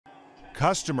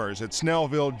Customers at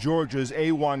Snellville, Georgia's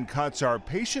A1 Cuts are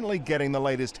patiently getting the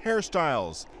latest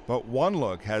hairstyles, but one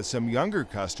look has some younger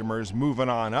customers moving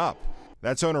on up.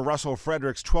 That's owner Russell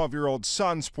Frederick's 12-year-old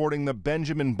son sporting the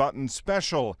Benjamin Button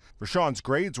Special. Rashawn's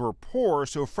grades were poor,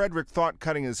 so Frederick thought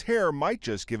cutting his hair might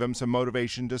just give him some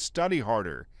motivation to study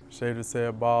harder. Shaved his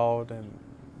head bald and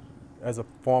as a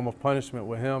form of punishment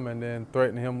with him, and then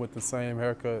threatened him with the same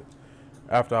haircut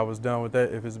after I was done with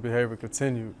that if his behavior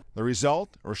continued. The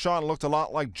result? Rashawn looked a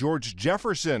lot like George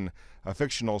Jefferson, a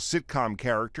fictional sitcom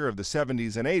character of the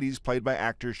 70s and 80s played by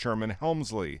actor Sherman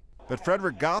Hemsley. But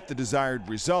Frederick got the desired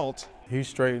result. He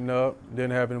straightened up,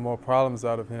 didn't have any more problems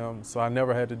out of him, so I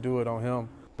never had to do it on him.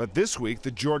 But this week,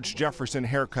 the George Jefferson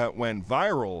haircut went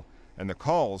viral, and the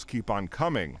calls keep on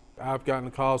coming. I've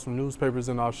gotten calls from newspapers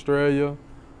in Australia,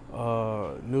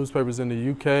 newspapers in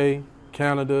the UK,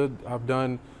 Canada. I've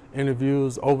done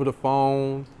interviews over the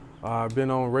phone. I've been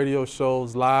on radio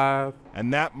shows live.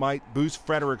 And that might boost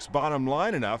Frederick's bottom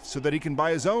line enough so that he can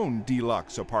buy his own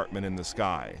deluxe apartment in the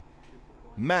sky.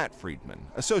 Matt Friedman,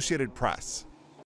 Associated Press.